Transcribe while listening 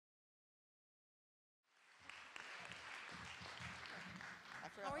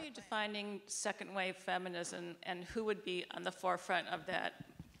are you defining second wave feminism, and who would be on the forefront of that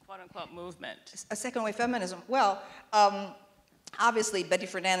quote-unquote movement? A second wave feminism? Well, obviously, Betty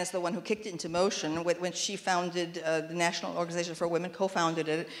Friedan is the one who kicked it into motion when she founded the National Organization for Women, co-founded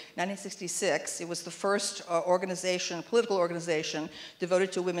it in 1966. It was the first political organization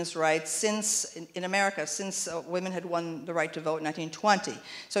devoted to women's rights in America since women had won the right to vote in 1920.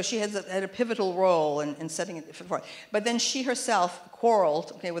 So she had a pivotal role in setting it forth. But then she herself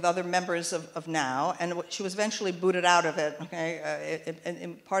quarreled, with other members of NOW, and she was eventually booted out of it,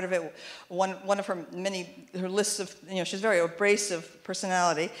 and part of it, one of her lists of, she's very abrasive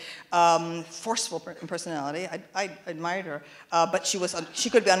personality, forceful personality. I admired her, but she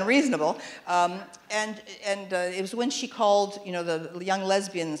could be unreasonable, and it was when she called, the young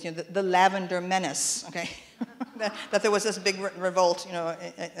lesbians, the Lavender Menace, that there was this big revolt,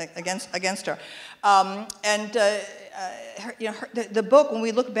 against her, the book, when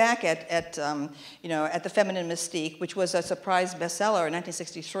we look back at the Feminine Mystique, which was a surprise bestseller in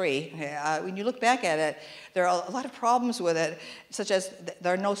 1963, when you look back at it, there are a lot of problems with it, such as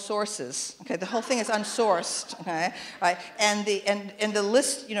there are no sources. The whole thing is unsourced. Right? And the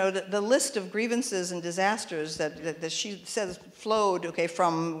list, the list of grievances and disasters that she says flowed,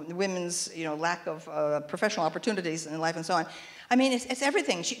 from women's, lack of professional opportunities in life and so on. I mean, it's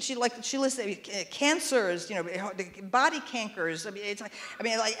everything. She lists cancers, body cankers.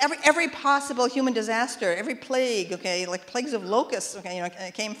 Every possible human disaster, every plague, like plagues of locusts,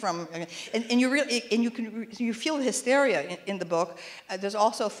 came from. And you feel the hysteria in the book. There's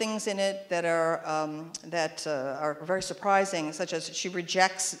also things in it that are very surprising, such as she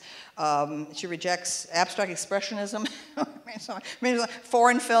rejects abstract expressionism.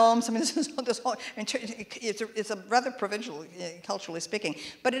 Foreign films. It's a rather provincial, culturally speaking.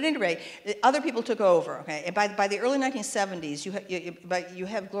 But at any rate, other people took over. And by the early 1970s, you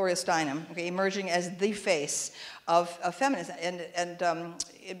have Gloria Steinem, emerging as the face of feminism, and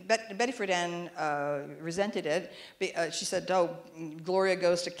Betty Friedan resented it. She said, "Oh, Gloria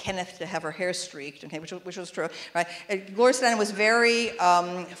goes to Kenneth to have her hair streaked," which was true, right? And Gloria Steinem was very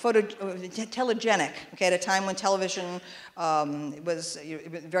telegenic, at a time when television was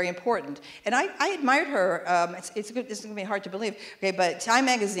very important, and I admired her. It's going to be hard to believe, but Time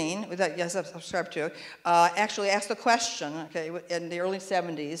magazine, that yes, I subscribe to, actually asked the question, in the early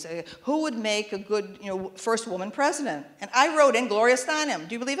 70s, who would make a good, first woman president? And I wrote in Gloria Steinem.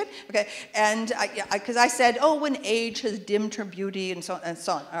 Do you believe it? And because I said, oh, when age has dimmed her beauty and so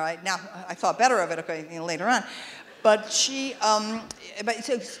on. All right. Now I thought better of it. Later on, but so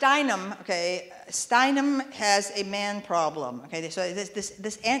Steinem. Steinem has a man problem. So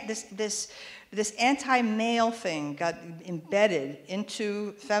this anti-male thing got embedded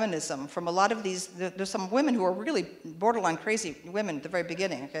into feminism from a lot of these. There's some women who are really borderline crazy women at the very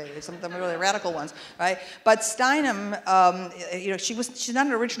beginning. Some of them are really radical ones, right? But Steinem, she's not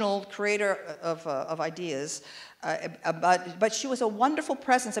an original creator of ideas. But she was a wonderful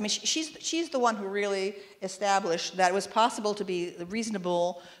presence. I mean, she's the one who really established that it was possible to be a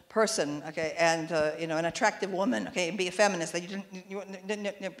reasonable person, and an attractive woman, and be a feminist. That you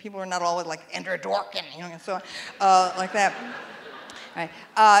didn't people are not always like Andrew Dworkin, so like that. Right.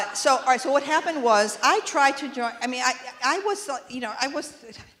 So what happened was I tried to join. I mean, I'm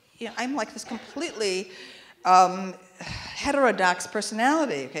like this completely heterodox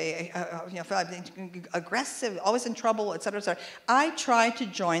personality, aggressive, always in trouble, et cetera, et cetera. I tried to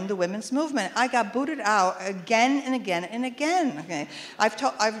join the women's movement. I got booted out again and again and again.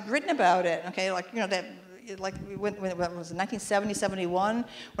 I've written about it. Like when it was 1970, 71,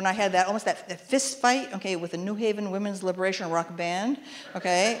 when I had that fist fight, with the New Haven Women's Liberation Rock Band,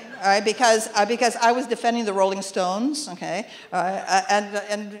 because I was defending the Rolling Stones, and I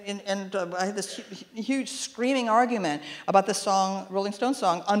had this huge screaming argument about the Rolling Stones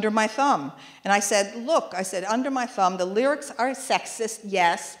song, Under My Thumb. And I said, look, Under My Thumb, the lyrics are sexist,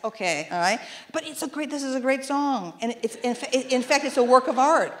 yes, all right, but this is a great song, and in fact, it's a work of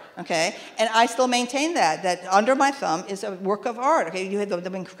art, and I still maintain that Under My Thumb is a work of art, You had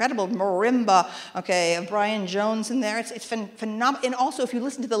the incredible marimba, of Brian Jones in there. It's phenomenal, and also if you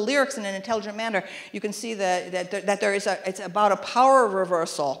listen to the lyrics in an intelligent manner, you can see that there is it's about a power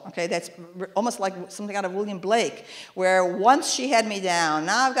reversal, That's almost like something out of William Blake, where once she had me down,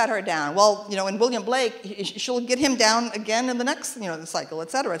 now I've got her down. Well, in William Blake, she'll get him down again in the next, cycle,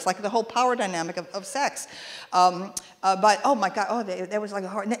 et cetera. It's like the whole power dynamic of sex. But oh my God, that was like a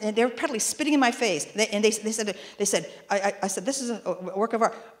hard. And they were practically spitting in my face. They said, I said, this is a work of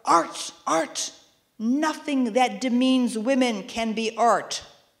art. Art. Nothing that demeans women can be art.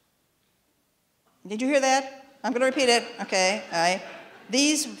 Did you hear that? I'm going to repeat it. All right.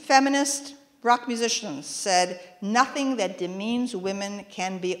 These feminist rock musicians said, nothing that demeans women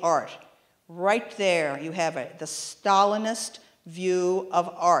can be art. Right there, you have it, the Stalinist view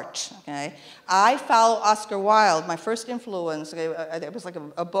of art, okay? I follow Oscar Wilde. My first influence, okay, it was like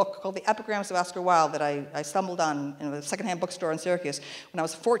a book called The Epigrams of Oscar Wilde that I stumbled on in a secondhand bookstore in Syracuse when I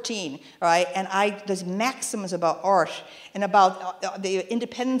was 14, all right? And there's maxims about art and about the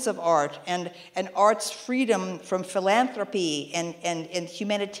independence of art and art's freedom from philanthropy and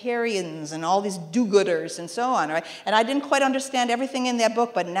humanitarians and all these do-gooders and so on, right? And I didn't quite understand everything in that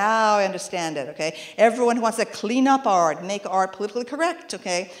book, but now I understand it, okay? Everyone who wants to clean up art, make art politically correct,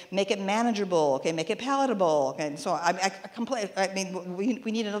 okay? Make it manageable, okay? Make it palatable, okay? So I mean,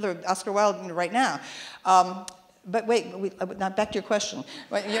 we need another Oscar Wilde right now. But wait, now back to your question.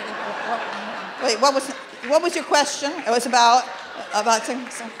 Wait, what was your question? It was about all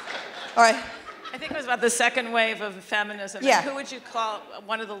right. I think it was about the second wave of feminism. Yeah. And who would you call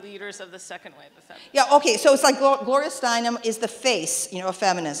one of the leaders of the second wave of feminism? Yeah, okay, so it's like Gloria Steinem is the face, of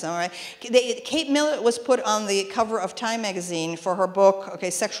feminism, all right? Kate Millett was put on the cover of Time magazine for her book, okay,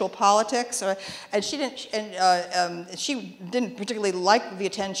 Sexual Politics, and she didn't particularly like the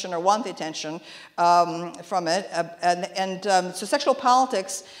attention or want the attention from it, so Sexual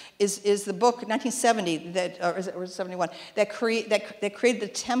Politics is the book 1970 or is it 71 that created the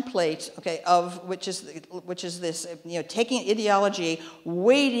template, okay, of which is this taking ideology,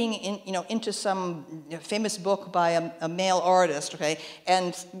 wading into some famous book by a male artist, okay,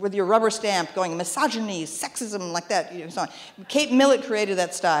 and with your rubber stamp going misogyny, sexism, like that, so on. Kate Millett created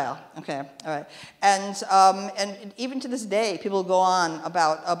that style, okay, all right, and even to this day people go on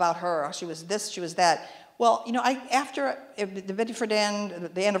about her. She was this, she was that. Well, after the Betty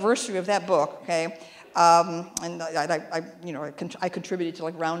Friedan, the anniversary of that book, okay, and I contributed to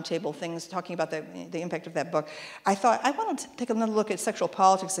like roundtable things talking about the impact of that book. I thought I want to take another look at Sexual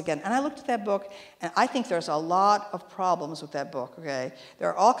Politics again, and I looked at that book, and I think there's a lot of problems with that book. Okay, there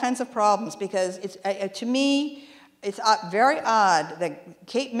are all kinds of problems because it's to me, it's very odd that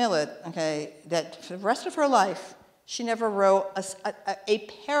Kate Millett, okay, that for the rest of her life, she never wrote a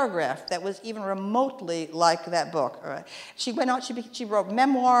paragraph that was even remotely like that book. All right. She went out. She wrote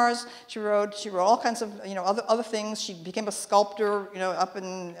memoirs. She wrote all kinds of other things. She became a sculptor, up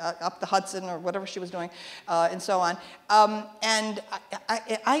the Hudson or whatever she was doing, and so on. And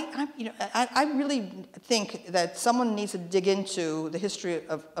I really think that someone needs to dig into the history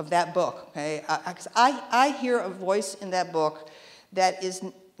of that book. Okay, because I hear a voice in that book that is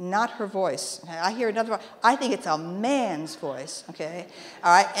not her voice. Okay? I hear another voice. I think it's a man's voice. Okay,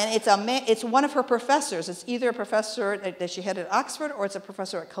 all right, and it's one of her professors. It's either a professor that she had at Oxford or it's a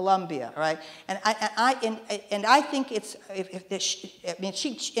professor at Columbia. All right, and I think it's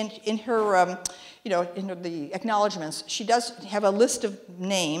she in her in the acknowledgments, she does have a list of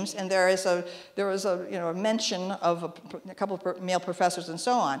names, and there was a mention of a couple of male professors and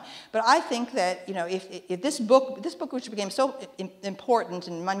so on. But I think that if this book which became so important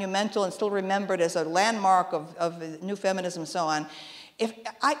and monumental and still remembered as a landmark of new feminism and so on, if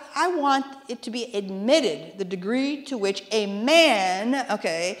I want it to be admitted the degree to which a man,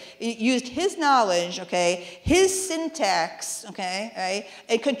 okay, used his knowledge, okay, his syntax, okay, right,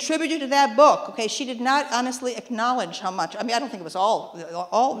 and contributed to that book, okay. She did not honestly acknowledge how much. I mean, I don't think it was all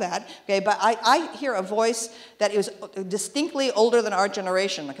that, okay, but I hear a voice that is distinctly older than our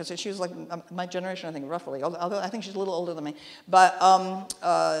generation, because she was like my generation, I think, roughly. Although I think she's a little older than me, but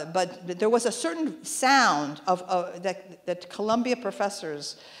there was a certain sound of that Columbia professors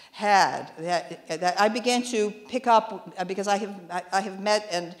had that I began to pick up because I have met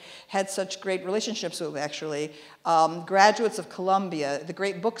and had such great relationships with, actually, graduates of Columbia, the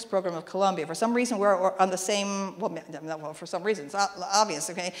Great Books program of Columbia. For some reason, we're on the same, well, for some reason, it's obvious,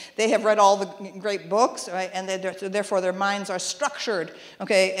 okay? They have read all the great books, right? And therefore their minds are structured,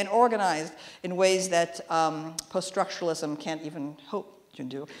 okay, and organized in ways that post-structuralism can't even hope to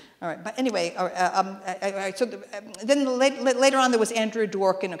do. All right, but anyway, then later on there was Andrea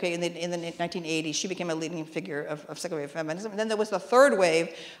Dworkin, okay, in the 1980s. She became a leading figure of second wave feminism. And then there was the third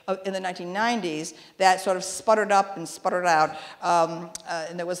wave in the 1990s that sort of sputtered up and sputtered out.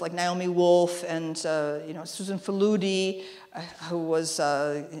 And there was like Naomi Wolf and Susan Faludi, who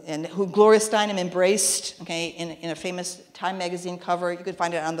Gloria Steinem embraced, okay, in a famous Time magazine cover. You could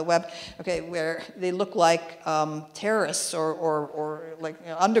find it on the web, okay, where they look like terrorists or like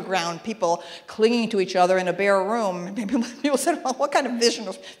underground people clinging to each other in a bare room. People said, well, what kind of vision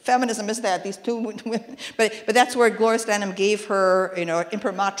of feminism is that? These two women. But that's where Gloria Steinem gave her,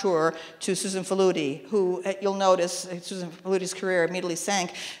 imprimatur to Susan Faludi, who you'll notice Susan Faludi's career immediately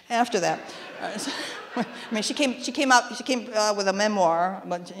sank after that. I mean, she came with a memoir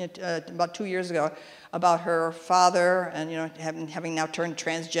about 2 years ago about her father, and having now turned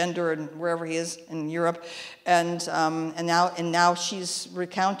transgender and wherever he is in Europe, and now she's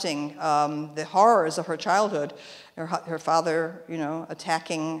recounting the horrors of her childhood. Her father,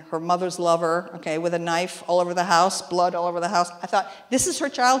 attacking her mother's lover, okay, with a knife all over the house, blood all over the house. I thought, this is her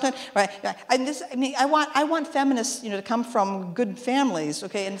childhood, right? I want feminists, to come from good families,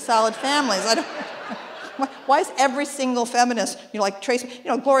 okay, and solid families. I don't. Why is every single feminist, like Tracy,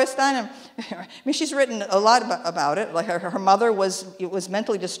 Gloria Steinem? I mean, she's written a lot about it. Like her mother was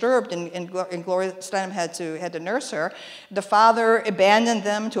mentally disturbed, and Gloria Steinem had to nurse her. The father abandoned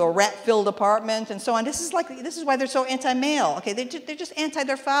them to a rat-filled apartment, and so on. This is why they're so anti-male. Okay, they're just anti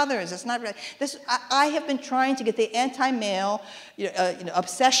their fathers. It's not really this. I have been trying to get the anti-male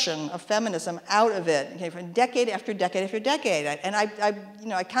obsession of feminism out of it, okay, for decade after decade after decade. And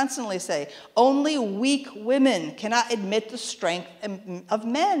I constantly say, only weak women cannot admit the strength of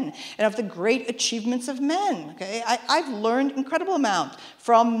men and of the great achievements of men. Okay, I've learned incredible amount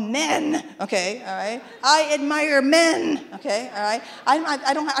from men. Okay, all right. I admire men. Okay, all right.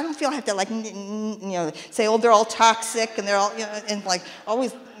 I don't feel I have to say, oh, they're all toxic and they're all and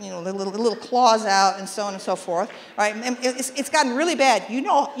always little claws out and so on and so forth. All right, and it's gotten really bad. You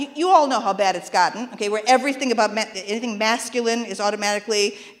all know how bad it's gotten. Okay, where everything about anything masculine is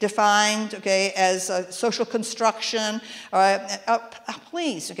automatically defined, okay, as social construction. All right,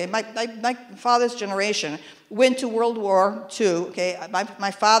 please, okay. My father's generation went to World War II. Okay,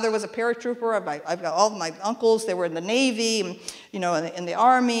 my father was a paratrooper. I've got all of my uncles. They were in the Navy, and, in the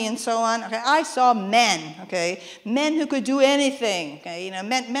Army, and so on. Okay, I saw men. Okay, men who could do anything. Okay,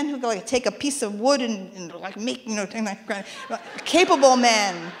 men who could take a piece of wood and make capable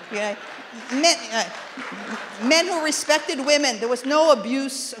men. Men who respected women. There was no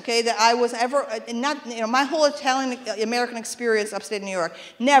abuse, okay, that I was ever, my whole Italian-American experience upstate New York,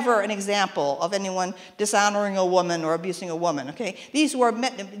 never an example of anyone dishonoring a woman or abusing a woman, okay? These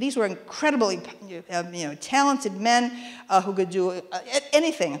were incredibly, talented men who could do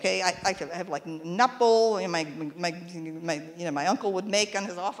anything, okay? I could have knuckle, my uncle would make on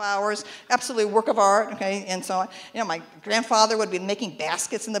his off hours, absolutely work of art, okay, and so on. My grandfather would be making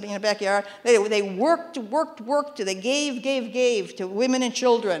baskets in the backyard. They worked, they gave to women and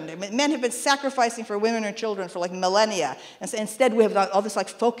children. Men have been sacrificing for women and children for millennia. And so instead we have all this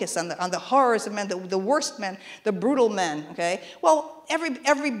focus on the horrors of men, the worst men, the brutal men, okay? Well,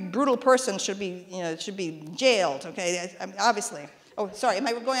 every brutal person should be jailed, okay? Obviously. Oh, sorry, am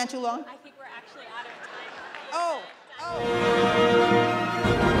I going on too long? I think we're actually out of time. Oh.